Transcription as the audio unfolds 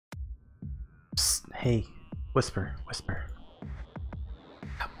Hey, Whisper.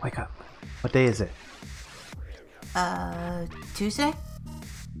 Come, wake up. What day is it? Tuesday?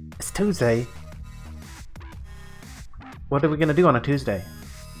 It's Tuesday. What are we gonna do on a Tuesday?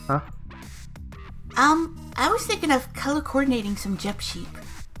 Huh? I was thinking of color coordinating some jeb sheep.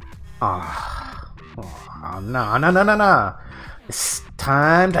 Oh, no. It's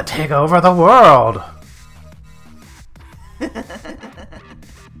time to take over the world.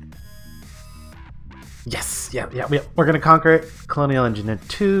 Yes, yeah, we're gonna conquer it. Colonial Engineer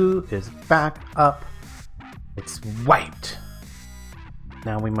 2 is back up. It's white.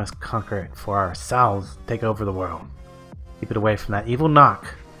 Now we must conquer it for ourselves. Take over the world. Keep it away from that evil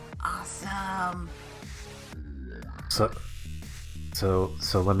knock. Awesome.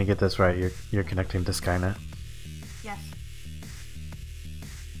 So let me get this right. You're connecting to Skynet. Yes.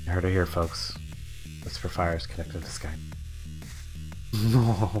 You heard it here, folks. WhisperFire is connected to Skynet.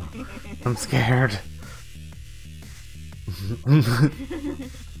 No, I'm scared. I'm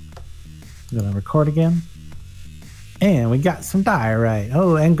gonna record again. And we got some diorite.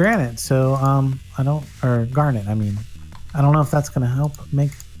 Oh, and granite. So garnet. I mean, I don't know if that's gonna help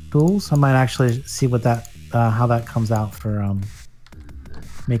make tools. I might actually see what that how that comes out for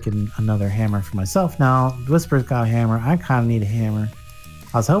making another hammer for myself. Now, Whisper's got a hammer. I kind of need a hammer.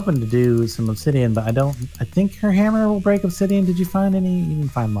 I was hoping to do some obsidian, but I think her hammer will break obsidian. Did you find any? You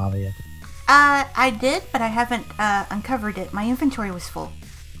didn't find lava yet. I did, but I haven't uncovered it. My inventory was full.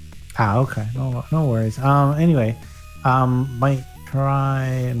 Ah, okay. No worries. Anyway, might try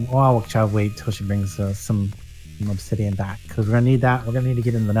and I'll wait till she brings some obsidian back, because we're gonna need that. We're gonna need to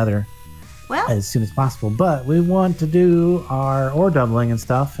get in the nether as soon as possible. But we want to do our ore doubling and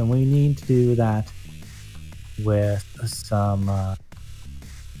stuff, and we need to do that with some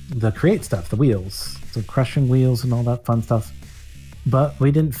the create stuff, the wheels, so crushing wheels and all that fun stuff. But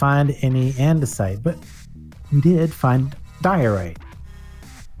we didn't find any andesite, but we did find diorite.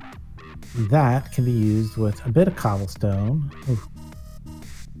 That can be used with a bit of cobblestone. Ooh.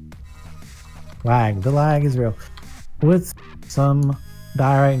 The lag is real. With some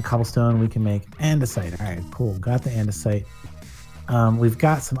diorite and cobblestone, we can make andesite. All right, cool. Got the andesite. We've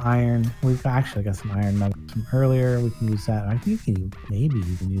got some iron. We've actually got some iron nuggets from earlier. We can use that. I think maybe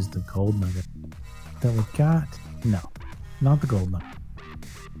you can use the gold nugget that we got. No, not the gold nugget.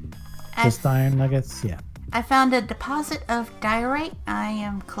 Just the iron nuggets. Yeah. I found a deposit of diorite. I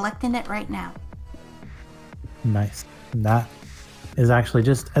am collecting it right now. Nice. That is actually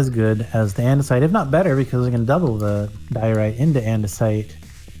just as good as the andesite, if not better, because we can double the diorite into andesite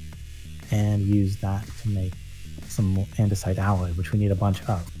and use that to make some andesite alloy, which we need a bunch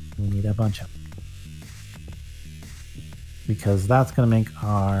of. Because that's going to make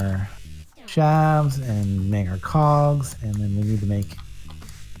our shafts and make our cogs, and then we need to make...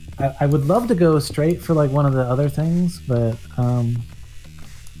 I would love to go straight for like one of the other things, but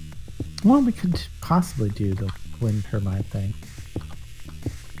well, we could possibly do the wind turbine thing.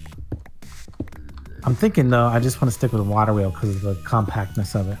 I'm thinking though, I just want to stick with the water wheel because of the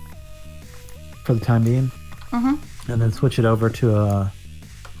compactness of it for the time being. And then switch it over to a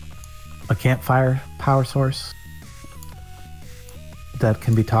campfire power source that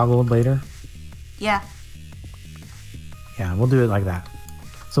can be toggled later. Yeah, we'll do it like that.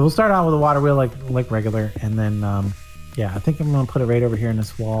 So we'll start out with a water wheel like regular, and then yeah, I think I'm gonna put it right over here in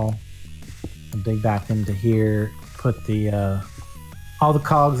this wall and dig back into here, put the all the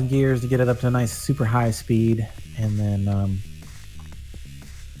cogs and gears to get it up to a nice super high speed, and then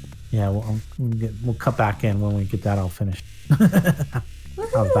yeah, we'll cut back in when we get that all finished.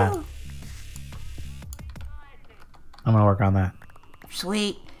 How's that? I'm gonna work on that.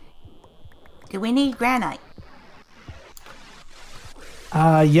 Sweet. Do we need granite?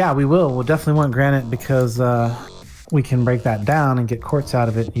 Yeah, we will. We'll definitely want granite because we can break that down and get quartz out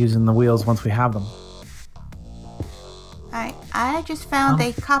of it using the wheels once we have them. Alright, I just found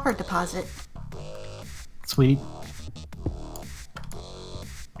a copper deposit. Sweet.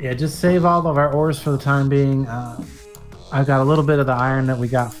 Yeah, just save all of our ores for the time being. I've got a little bit of the iron that we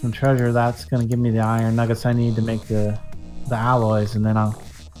got from treasure. That's going to give me the iron nuggets I need to make the alloys, and then I'll,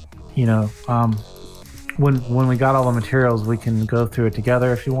 you know, when we got all the materials, we can go through it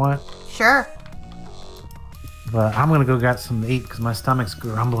together if you want. Sure. But I'm gonna go get some to eat because my stomach's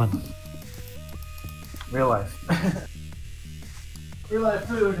grumbling. Real life. Real life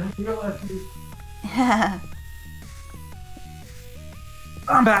food. Real life food.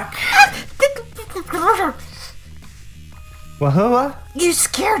 I'm back. What? You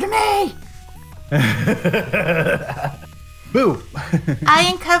scared me. Boo! I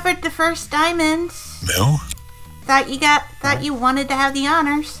uncovered the first diamonds. No? Thought you wanted to have the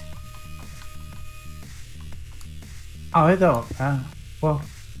honors. Oh, I don't. Well,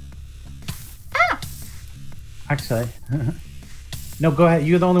 actually, no. Go ahead.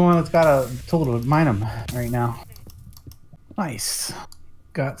 You're the only one that's got a tool to mine them right now. Nice.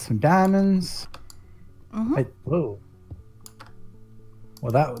 Got some diamonds. Whoa.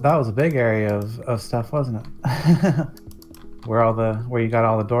 Well, that was a big area of stuff, wasn't it? Where you got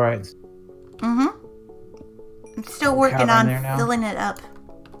all the dorites. I'm still working on filling it up.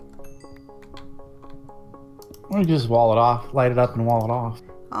 Why don't you just wall it off, light it up, and wall it off?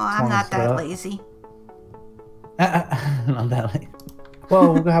 Oh, I'm not that lazy. Not that lazy.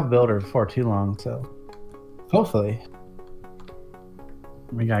 Well, we'll have a builder before too long, so hopefully.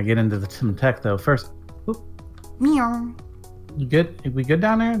 We gotta get into some tech though first. Oop. Meow. You good? Are we good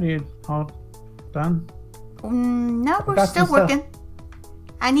down there? Are you all done? No, we're still working.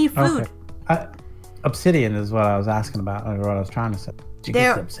 I need food. Okay. Obsidian is what I was asking about, or what I was trying to say. Did you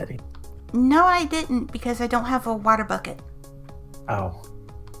get the obsidian? No, I didn't, because I don't have a water bucket. Oh.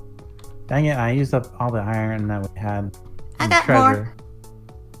 Dang it, I used up all the iron that we had. I got more.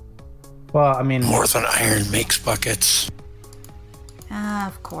 Well, I mean... More than iron makes buckets.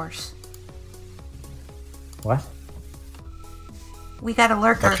 Of course. What? We got a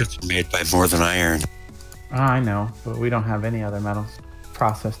lurker. Buckets are made by more than iron. Oh, I know, but we don't have any other metals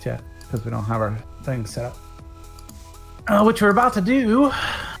processed yet, because we don't have our thing set up. Which we're about to do.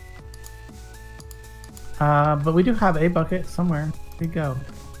 But we do have a bucket somewhere. Here we go.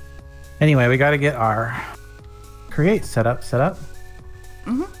 Anyway, we got to get our create set up.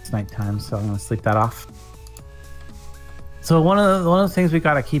 It's nighttime, so I'm gonna sleep that off. So one of the things we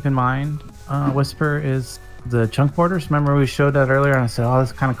got to keep in mind, Whisper, is the chunk borders. Remember we showed that earlier, and I said, "Oh, this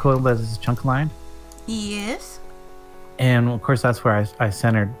is kind of cool that this is chunk line." Yes. And of course, that's where I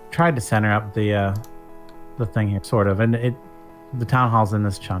tried to center up the thing here, sort of, and the town hall's in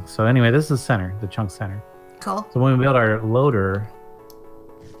this chunk. So anyway, this is the chunk center. Cool. So when we build our loader,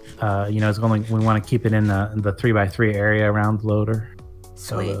 it's we want to keep it in the 3x3 area around the loader.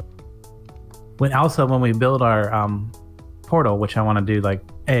 Sweet. So when we build our portal, which I want to do like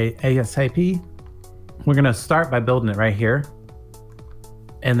ASAP, we're gonna start by building it right here,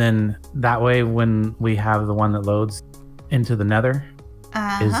 and then that way when we have the one that loads into the nether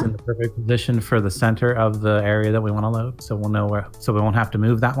is in the perfect position for the center of the area that we want to load, so we'll know where, so we won't have to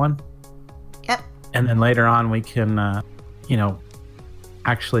move that one. Yep. And then later on we can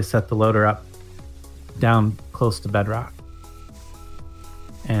actually set the loader up down close to bedrock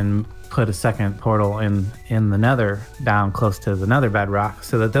and put a second portal in the nether down close to the nether bedrock,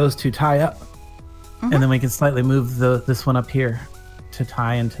 so that those two tie up. And then we can slightly move this one up here to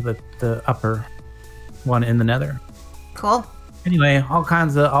tie into the upper one in the nether. Cool. Anyway, all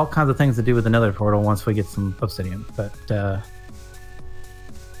kinds of things to do with the nether portal once we get some obsidian. But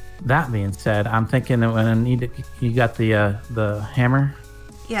that being said, I'm thinking that when you got the hammer.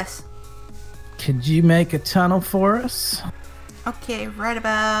 Yes. Could you make a tunnel for us? Okay, right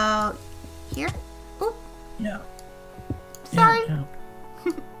about here. Oop. Yeah. Sorry. Yeah.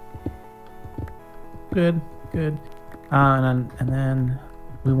 Good. And then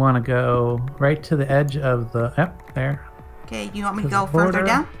we want to go right to the edge of the... Yep, there. Okay, you want me to go further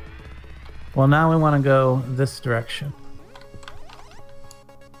down? Well, now we want to go this direction.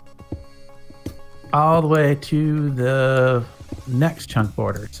 All the way to the next chunk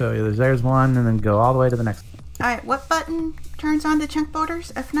border. So there's one, and then go all the way to the next. All right, what button turns on the chunk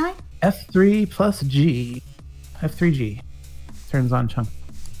borders? F9? F3 plus G. F3G turns on chunk.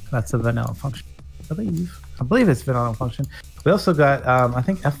 That's a vanilla function. I believe it's vanilla function. We also got, I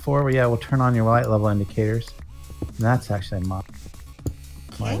think F4, we'll turn on your light level indicators. And that's actually a mod.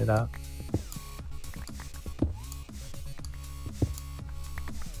 Light it up.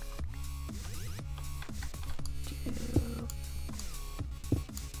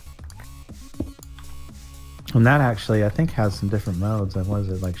 And that actually, I think, has some different modes. Like, what is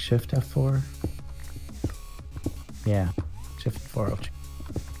it, like Shift F4? Yeah, Shift F4.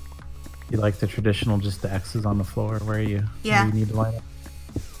 You like the traditional, just the X's on the floor where you need to light up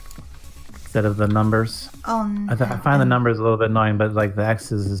instead of the numbers. Oh, no. I find the numbers a little bit annoying, but like the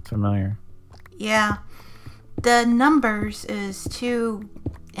X's is familiar. Yeah, the numbers is too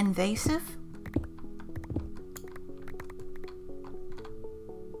invasive.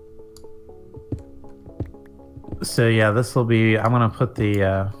 So yeah, this will be. I'm gonna put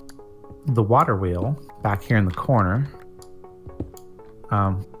the water wheel back here in the corner.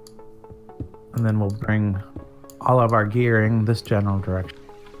 And then we'll bring all of our gearing this general direction.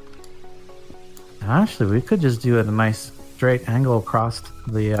 Actually, we could just do it a nice straight angle across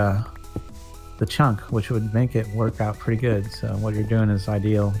the chunk, which would make it work out pretty good. So what you're doing is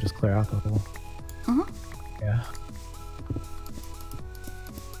ideal. Just clear out the hole. Yeah.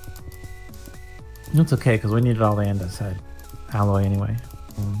 It's okay because we needed all the andesite alloy anyway.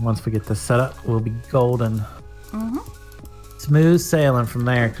 And once we get this set up, we'll be golden. Mm-hmm. Smooth sailing from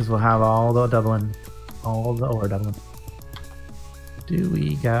there because we'll have all the doubling, all the ore doubling. Do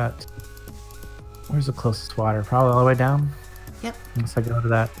we got? Where's the closest water? Probably all the way down. Yep. Unless I go to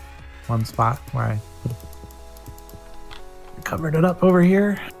that one spot where I covered it up over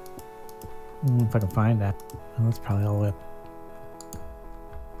here. If I can find that. Oh, that's probably all the way up.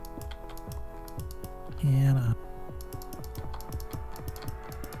 And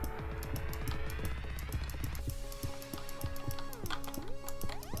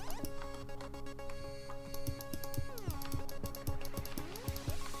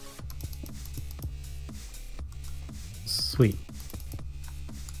sweet.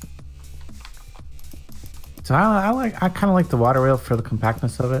 So I kind of like the water wheel for the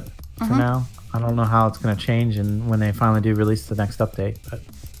compactness of it for now. I don't know how it's going to change and when they finally do release the next update, but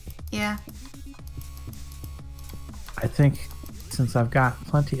yeah. I think since I've got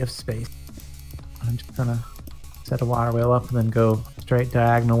plenty of space, I'm just gonna set a water wheel up and then go straight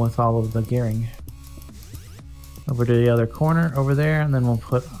diagonal with all of the gearing over to the other corner over there, and then we'll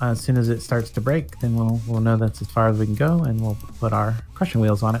put as soon as it starts to break, then we'll know that's as far as we can go, and we'll put our crushing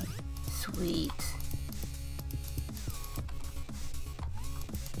wheels on it. Sweet.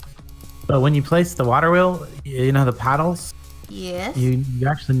 But when you place the water wheel, you know the paddles. Yes. You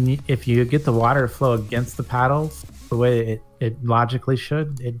actually need, if you get the water flow against the paddles the way it logically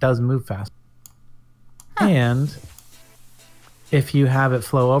should, it does move fast. Huh. And if you have it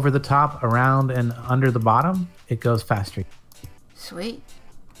flow over the top, around, and under the bottom, it goes faster. Sweet.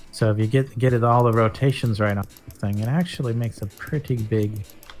 So if you get it all the rotations right on the thing, it actually makes a pretty big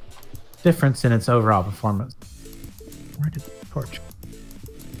difference in its overall performance. Where did the torch?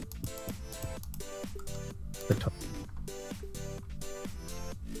 The torch.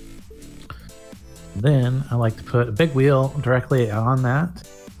 Then I like to put a big wheel directly on that,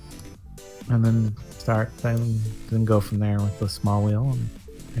 and then then go from there with the small wheel and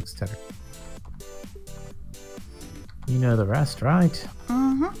etc. You know the rest, right?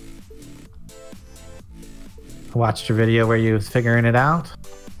 Mm-hmm. I watched your video where you was figuring it out.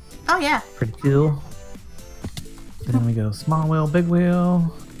 Oh yeah. Pretty cool. Then we go small wheel, big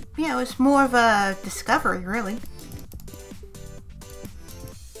wheel. Yeah, it was more of a discovery, really.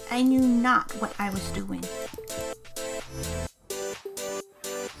 I knew not what I was doing.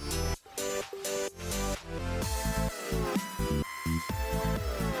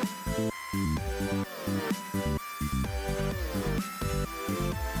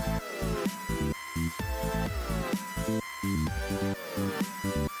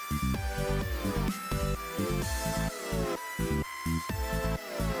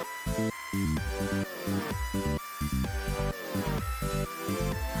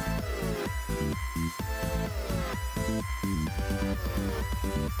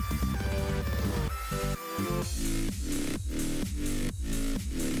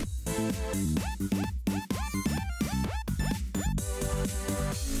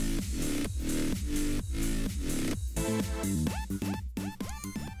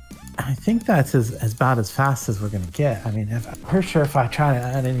 I think that's about as fast as we're gonna get. I mean, I'm pretty sure if I try to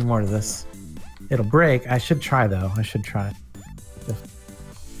add any more to this, it'll break. I should try though. I should try.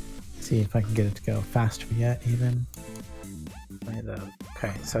 See if I can get it to go faster yet. Even.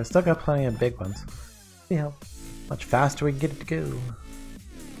 Okay, so I still got plenty of big ones. See how much faster we can get it to go.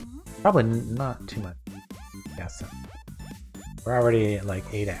 Probably not too much. Yeah, so we're already at like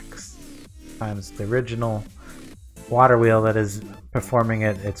 8x times the original water wheel that is performing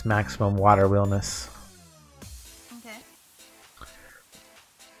at its maximum water wheelness. Okay.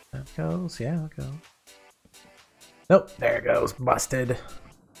 That goes, yeah, that goes. Nope, there it goes, busted.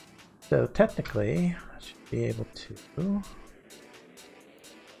 So technically, I should be able to.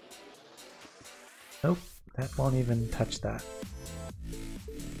 Nope, that won't even touch that.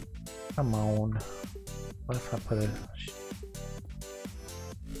 Come on. What if I put a...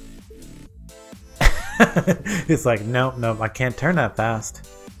 It's like, nope, I can't turn that fast.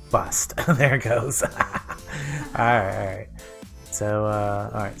 Bust. There it goes. Alright. So,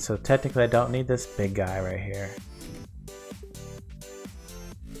 alright, so technically I don't need this big guy right here.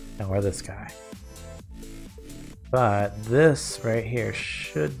 Or this guy. But this right here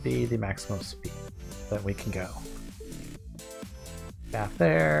should be the maximum speed that we can go. Back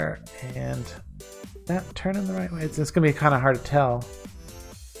there, and that turning the right way. It's going to be kind of hard to tell.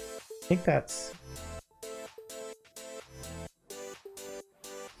 I think that's...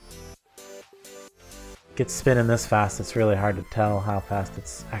 Gets spinning this fast, it's really hard to tell how fast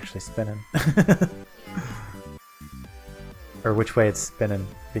it's actually spinning. Or which way it's spinning,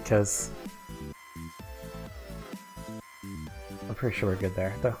 because pretty sure we're good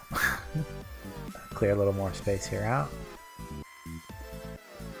there, though. Clear a little more space here out.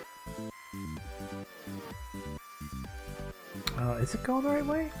 Is it going the right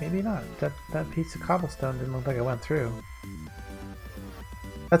way? Maybe not. That piece of cobblestone didn't look like it went through.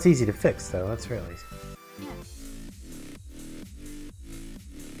 That's easy to fix, though. That's real easy. Yeah.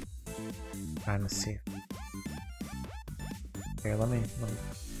 Trying to see. Here, let me.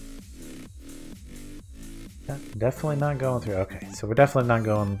 Definitely not going through. Okay, so we're definitely not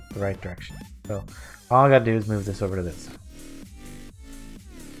going the right direction. So all I gotta do is move this over to this.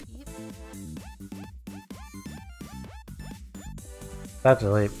 That's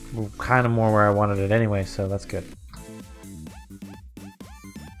really kind of more where I wanted it anyway, so that's good.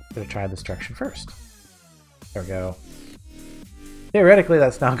 Should have tried this direction first. There we go. Theoretically,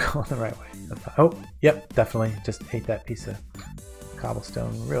 that's not going the right way. Oh, yep, definitely. Just ate that piece of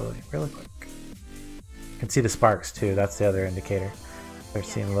cobblestone really, really quick. You can see the sparks too. That's the other indicator. They're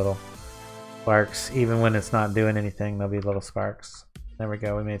seeing little sparks. Even when it's not doing anything, there'll be little sparks. There we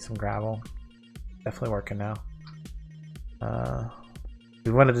go. We made some gravel. Definitely working now. If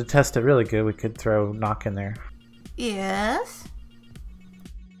we wanted to test it really good, we could throw Knock in there. Yes.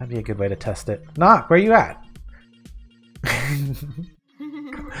 That'd be a good way to test it. Knock, where you at?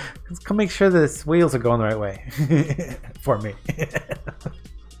 Let's come make sure the wheels are going the right way. For me.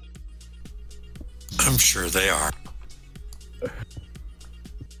 I'm sure they are.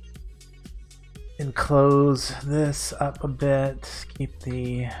 And close this up a bit. Keep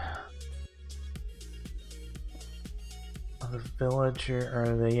the villager, or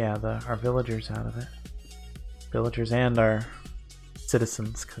our villagers out of it. Villagers and our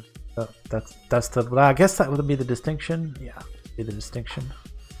citizens. Cause that's the. Well, I guess that would be the distinction. Yeah, be the distinction.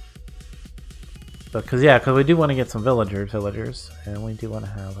 But because we do want to get some villagers, and we do want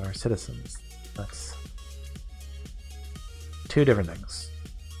to have our citizens. That's two different things.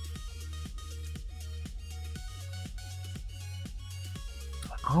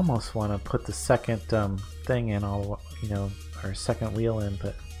 I almost want to put the second thing in our second wheel in,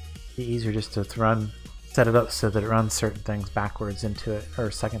 but it'd be easier just to set it up so that it runs certain things backwards into it, or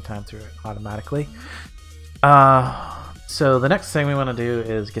second time through it automatically. So the next thing we want to do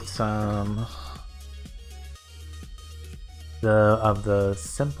is get some the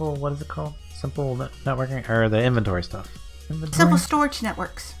simple, what is it called? Simple networking, or the inventory stuff. Simple storage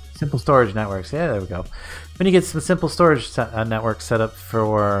networks. Simple storage networks. Yeah, there we go. When you get some simple storage networks set up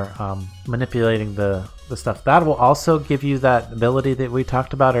for manipulating the stuff, that will also give you that ability that we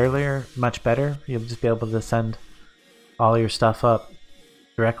talked about earlier much better. You'll just be able to send all your stuff up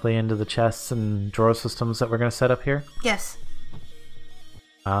directly into the chests and drawer systems that we're going to set up here. Yes.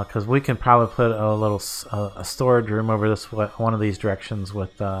 Because we can probably put a little storage room over this one of these directions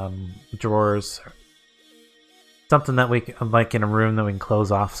with drawers. Something that we can, like in a room that we can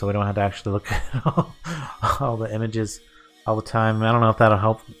close off, so we don't have to actually look at all the images all the time. I don't know if that'll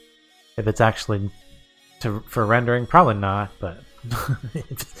help. If it's actually for rendering, probably not. But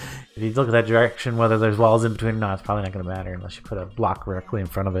if you look at that direction, whether there's walls in between or not, it's probably not going to matter unless you put a block directly in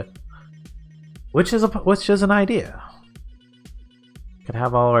front of it. Which is an idea. We could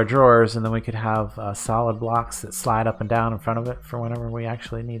have all of our drawers, and then we could have solid blocks that slide up and down in front of it for whenever we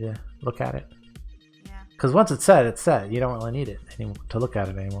actually need to look at it. Because once it's set, it's set. You don't really need it to look at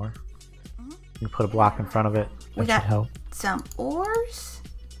it anymore. You can put a block in front of it. That should help. Some ores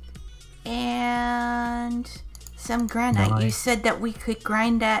and some granite. Nice. You said that we could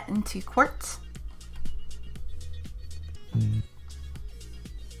grind that into quartz.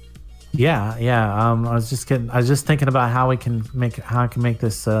 Yeah. I was just thinking about how I can make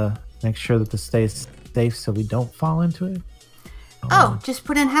this make sure that this stays safe so we don't fall into it. Just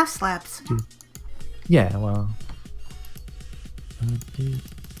put in half slabs. Yeah, well,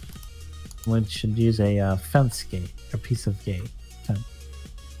 we should use a fence gate, a piece of gate.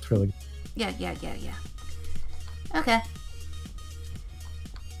 It's really Yeah. Okay.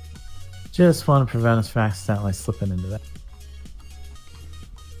 Just want to prevent us from accidentally slipping into that.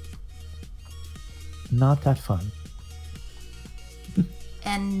 Not that fun.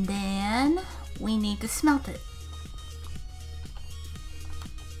 And then we need to smelt it.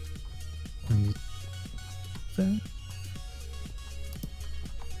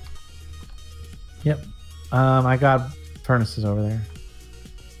 Yep. I got furnaces over there.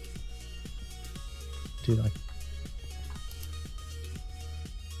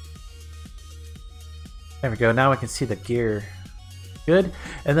 There we go. Now we can see the gear. Good.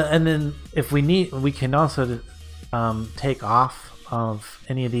 And then if we need, we can also take off of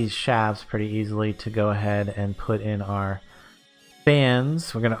any of these shafts pretty easily to go ahead and put in our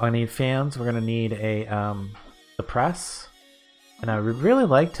fans. We're gonna need fans. We're gonna need the press. And I would really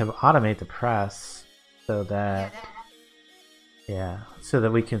like to automate the press so that, so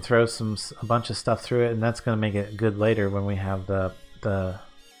that we can throw a bunch of stuff through it, and that's going to make it good later when we have the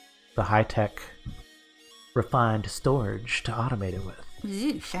high tech, refined storage to automate it with.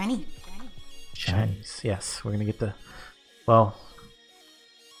 Ooh, shiny. Shinies, yes, we're gonna get the,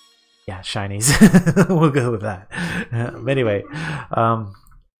 shinies. We'll go with that. But anyway,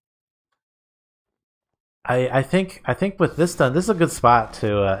 I think with this done, this is a good spot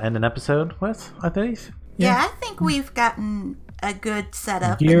to end an episode with. I think. Yeah, I think we've gotten a good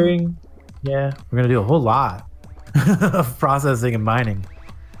setup. Gearing. Yeah, we're gonna do a whole lot of processing and mining.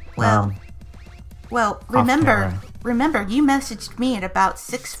 Well, remember, you messaged me at about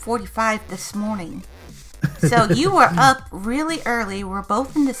 6:45 this morning. So you were up really early. We're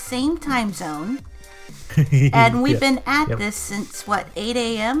both in the same time zone. And we've been at this since, 8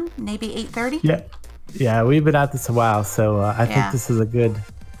 a.m., maybe 8:30? Yeah, we've been at this a while, so I think this is a good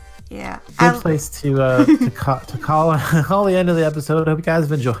place to call the end of the episode. Hope you guys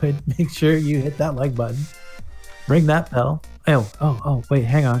have enjoyed. Make sure you hit that like button. Ring that bell. Oh, wait,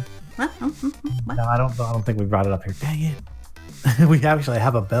 hang on. What? No, I don't think we brought it up here. Dang it. We actually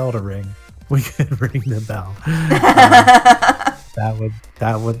have a bell to ring. We could ring the bell.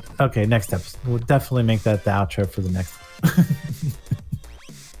 That would. Okay, next episode. We'll definitely make that the outro for the next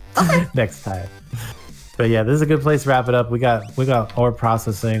next time. But yeah, this is a good place to wrap it up. We got ore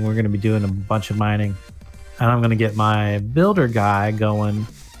processing. We're going to be doing a bunch of mining, and I'm going to get my builder guy going,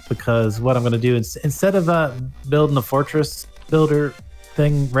 because what I'm going to do is, instead of building a fortress builder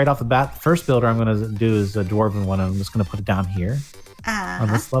thing right off the bat, the first builder I'm going to do is a dwarven one, and I'm just going to put it down here on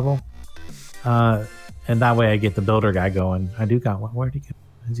this level. And that way I get the builder guy going. I do got one. Where'd he go?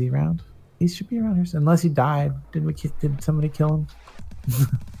 Is he around? He should be around here. Unless he died. Did somebody kill him?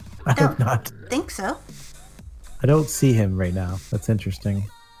 I hope not. Think so. I don't see him right now. That's interesting.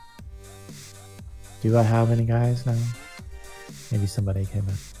 Do I have any guys now? Maybe somebody came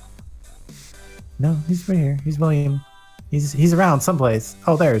in. No, he's right here. He's William. He's around someplace.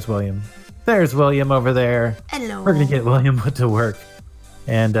 Oh, there's William. There's William over there. Hello. We're gonna get William put to work.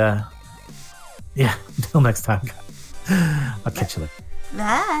 And until next time, guys. I'll catch you later.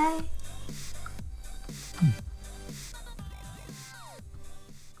 Bye.